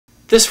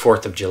This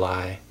 4th of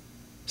July,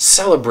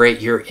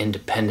 celebrate your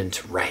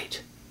independence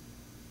right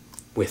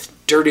with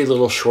Dirty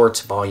Little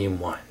Shorts Volume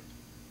 1.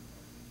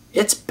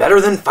 It's better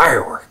than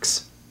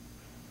fireworks.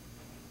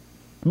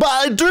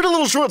 Buy Dirty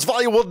Little Shorts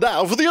Volume 1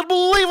 now for the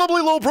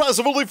unbelievably low price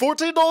of only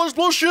 $14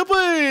 plus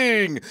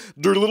shipping!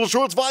 Dirty Little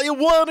Shorts Volume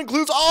 1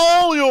 includes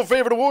all your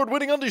favorite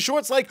award-winning undie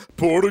shorts like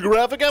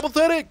Pornographic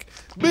Apathetic,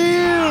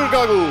 Beer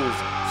Goggles,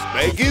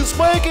 Spanky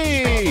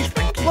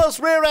Spanky, plus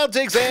rare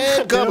outtakes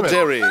and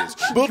commentaries.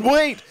 But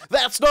wait,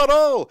 that's not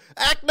all!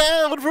 Act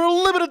now, and for a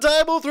limited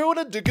time we'll throw in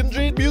a Dick and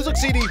Jane music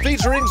CD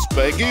featuring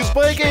Spanky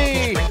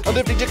Spanky, a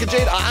nifty Dick and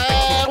Jane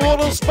I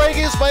Want a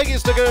Spanky Spanky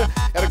sticker,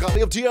 and a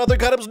copy of Tia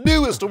Cunham's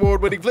newest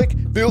award-winning flick,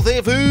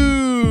 Filthy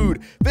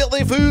Food!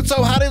 Filthy Food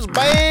so hot it's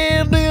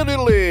banned in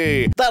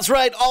Italy! That's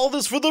right, all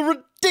this for the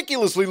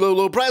ridiculously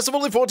low price of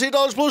only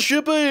 $14 plus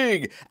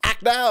shipping!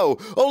 Act now!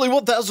 Only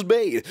 1,000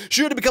 made,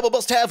 sure to become a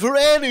must-have for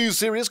any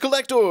serious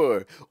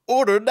collector!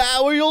 Order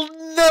now or you'll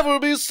never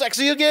be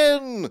sexy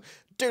again!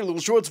 Dirty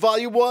Little Shorts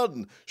Volume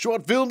 1,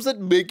 short films that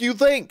make you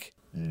think.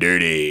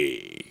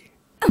 Dirty!